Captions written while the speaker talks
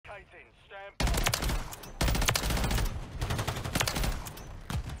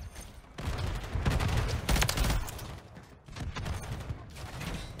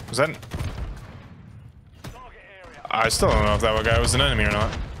Was that? I still don't know if that guy was an enemy or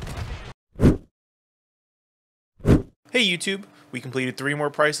not. Hey YouTube, we completed 3 more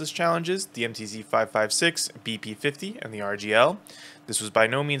Priceless challenges, the MTZ-556, BP-50, and the RGL. This was by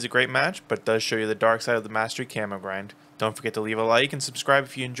no means a great match, but does show you the dark side of the Mastery camo grind. Don't forget to leave a like and subscribe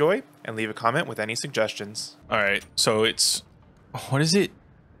if you enjoy, and leave a comment with any suggestions. Alright, so it's... what is it?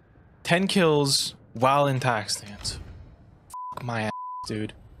 10 kills while in tac stance. F my ass,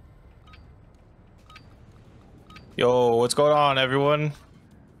 dude. Yo, what's going on, everyone?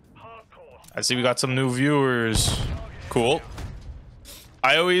 I see we got some new viewers. Cool.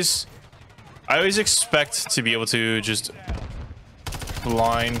 I always expect to be able to just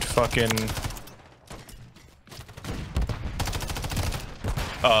blind fucking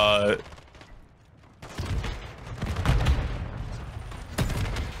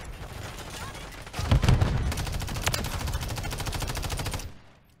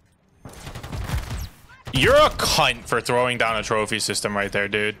you're a cunt for throwing down a trophy system right there,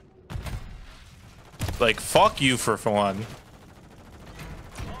 dude. Like, fuck you for one.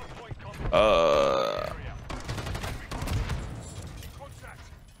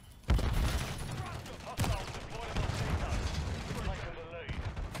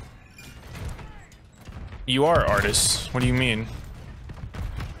 You are artists. What do you mean?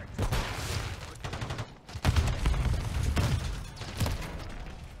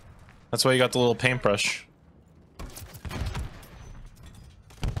 That's why you got the little paintbrush.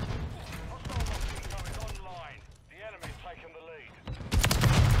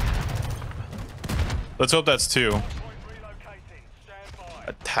 Let's hope that's 2.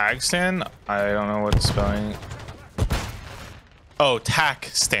 A tag stand? I don't know what spelling. Oh, tac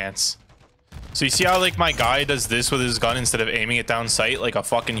stance. So you see how like my guy does this with his gun instead of aiming it down sight like a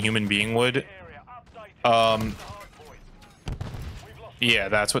fucking human being would? Yeah,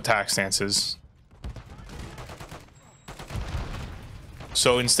 that's what tac stance is.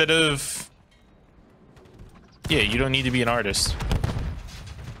 So instead of... yeah, you don't need to be an artist.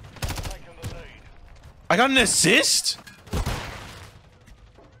 I got an assist?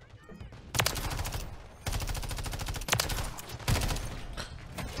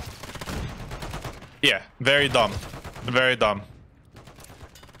 Yeah, very dumb. Very dumb.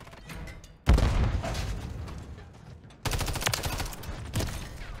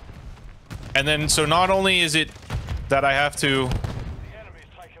 And then, so not only is it that I have to...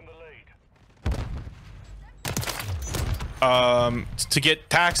 to get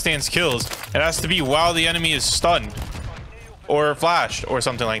tac stance kills, it has to be while the enemy is stunned or flashed or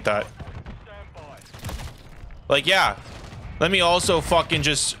something like that. Like, yeah, let me also fucking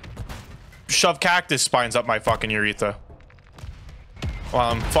just shove cactus spines up my fucking urethra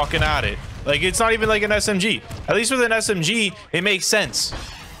while I'm fucking at it. Like, it's not even like an SMG. At least with an SMG, it makes sense.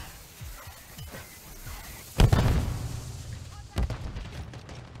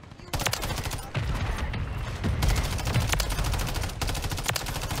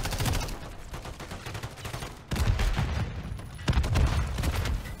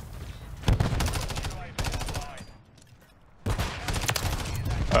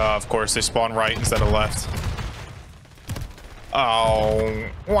 Of course, they spawn right instead of left. Oh,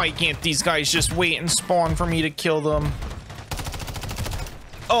 why can't these guys just wait and spawn for me to kill them?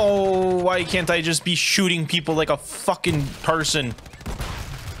 Oh, why can't I just be shooting people like a fucking person?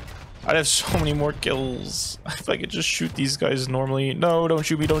 I'd have so many more kills if I could just shoot these guys normally. No, don't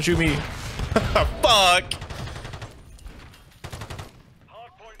shoot me, don't shoot me. Fuck.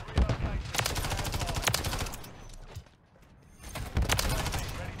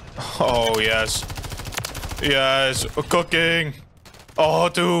 Oh, yes. Yes. Cooking. Oh,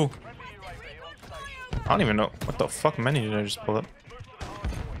 dude. I don't even know. What the fuck menu did I just pull up?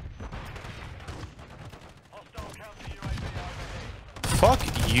 Fuck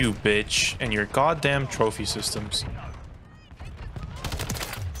you, bitch. And your goddamn trophy systems.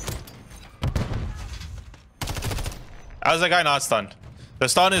 How's that guy not stunned? The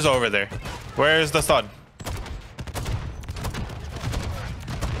stun is over there. Where is the stun?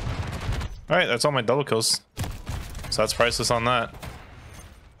 Alright, that's all my double kills. So that's priceless on that.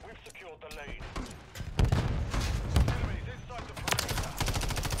 We've secured the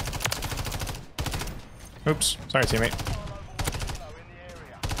lead. Oops, sorry teammate.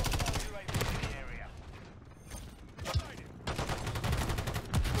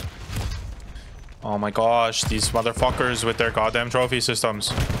 Oh my gosh, these motherfuckers with their goddamn trophy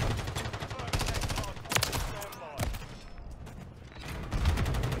systems.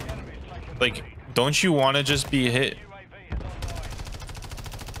 Like, don't you want to just be hit?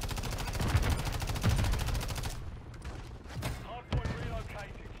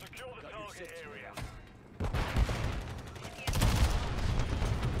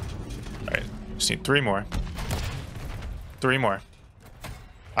 just need 3 more. 3 more.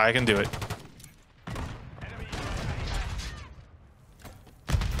 I can do it.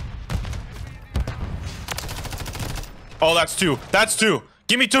 Oh, that's 2. That's 2.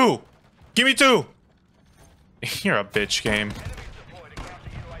 Give me 2. Give me 2. You're a bitch, game.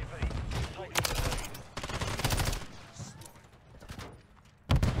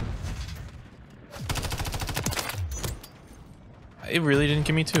 It really didn't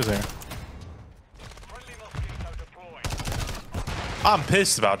give me 2 there. I'm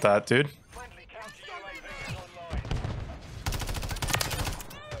pissed about that, dude.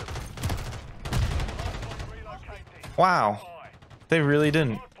 Wow. They really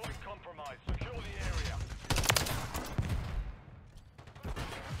didn't.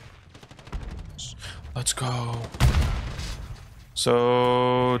 Let's go.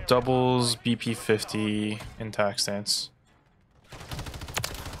 So, doubles BP50 in tac stance.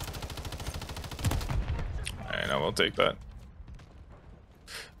 I know, we'll take that.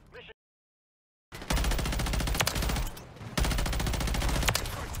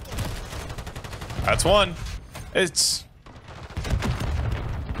 That's 1. It's...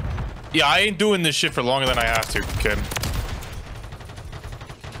 Yeah, I ain't doing this shit for longer than I have to, kid.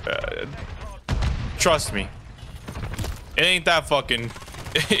 Trust me. It ain't that fucking...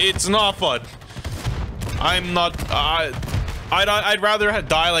 It's not fun. I'm not... I'd rather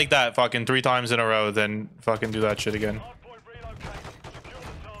die like that fucking 3 times in a row than fucking do that shit again.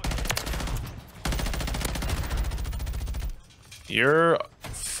 You're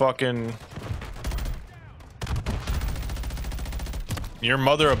fucking... Your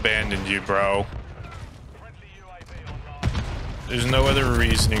mother abandoned you, bro. There's no other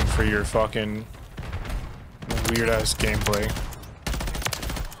reasoning for your fucking weird-ass gameplay.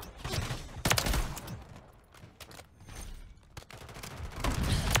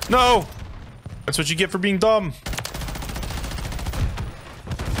 No! That's what you get for being dumb.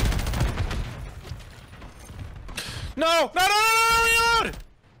 No! No, no, no, no, reload!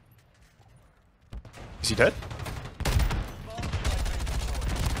 Is he dead?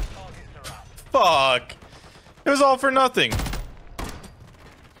 Fuck! It was all for nothing.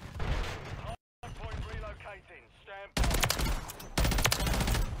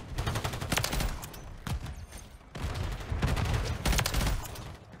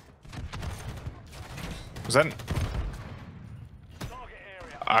 Was that...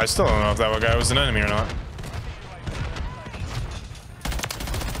 I still don't know if that guy was an enemy or not.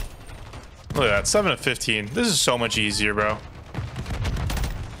 Look at that, 7 of 15. This is so much easier, bro.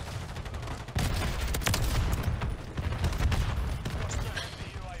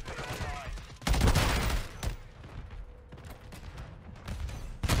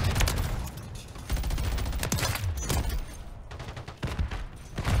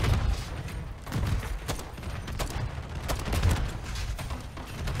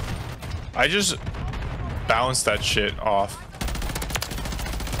 I just bounced that shit off.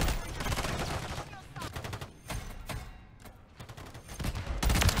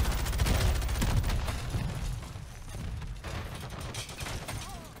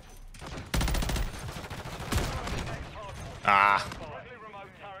 Ah.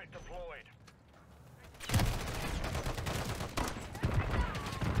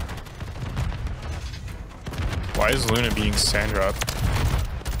 Why is Luna being Sandra up?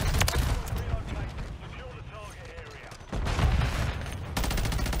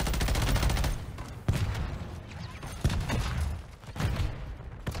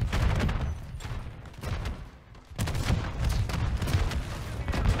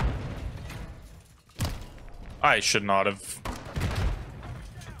 I should not have.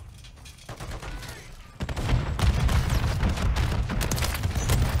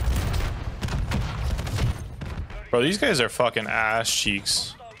 Bro, these guys are fucking ass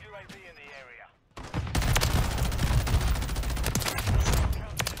cheeks.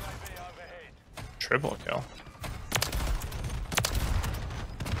 Triple kill.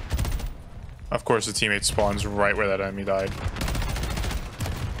 Of course, the teammate spawns right where that enemy died.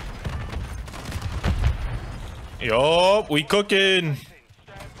 Yo, we cooking.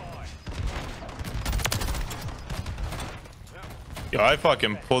 Yo, I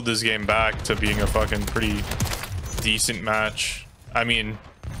fucking pulled this game back to being a fucking pretty decent match. I mean,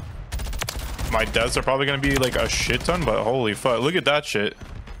 my deaths are probably gonna be like a shit ton, but holy fuck, look at that shit.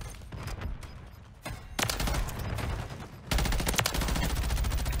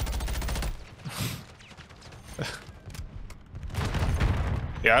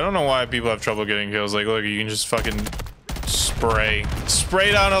 Yeah, I don't know why people have trouble getting kills. Like, look, you can just fucking spray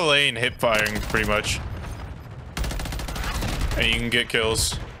down a lane, hip firing pretty much, and you can get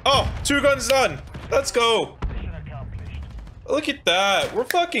kills. Oh, 2 guns done. Let's go. Look at that. We're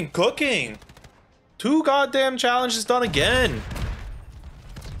fucking cooking. 2 goddamn challenges done again.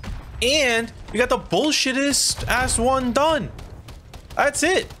 And we got the bullshittest ass one done. That's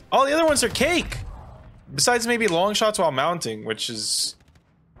it. All the other ones are cake. Besides maybe long shots while mounting, which is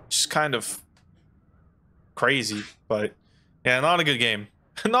just kind of crazy. But yeah, not a good game.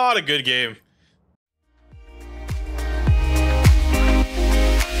 Not a good game.